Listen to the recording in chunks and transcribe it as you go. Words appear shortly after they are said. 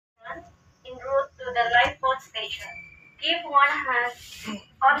station. Keep one hand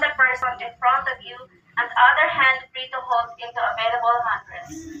on the person in front of you and the other hand free to hold into available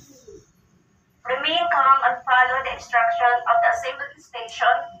handrests. Remain calm and follow the instruction of the assembly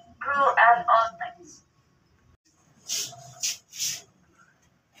station, crew, and all types.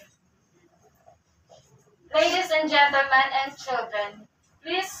 Ladies and gentlemen and children,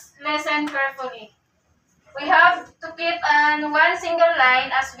 please listen carefully. We have to keep on one single line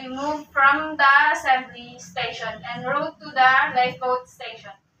as we move from the assembly station en route to the lifeboat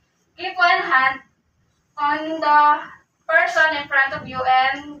station. Keep one hand on the person in front of you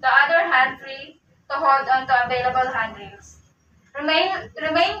and the other hand free to hold onto available handrails.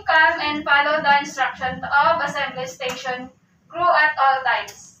 Remain calm and follow the instructions of assembly station crew at all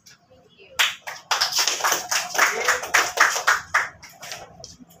times. Thank you.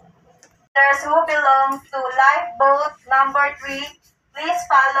 Those who belong to lifeboat number 3, please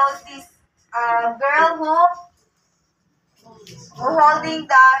follow this girl who holding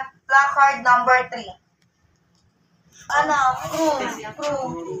the placard number 3. Ano? Crew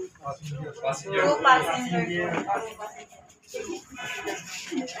passenger.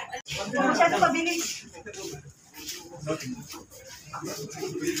 Masyado pabilis.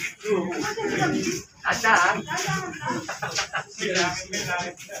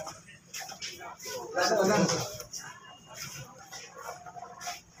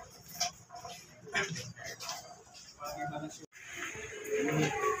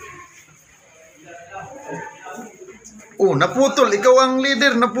 Oh, naputol. Ikaw ang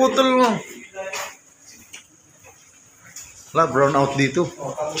leader. Naputol mo. Wala, brown out dito.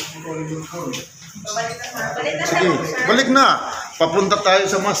 Sige, balik na. Papunta tayo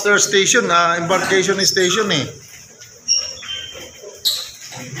sa master station, embarkation station eh.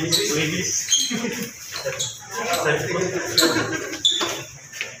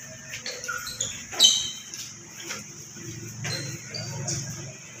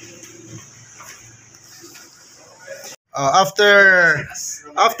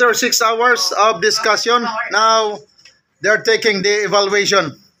 After 6 hours of discussion, now they're taking the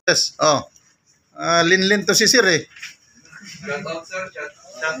evaluation. Yes. Oh. Linlin to si Sir eh. Shout out sir,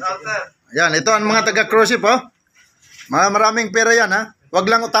 shout out sir. Yan, ito ang mga taga-cruise ship, oh. Maraming pera yan, ha. Wag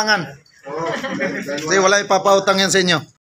lang utangan. Kasi wala ipapautang yan sa inyo.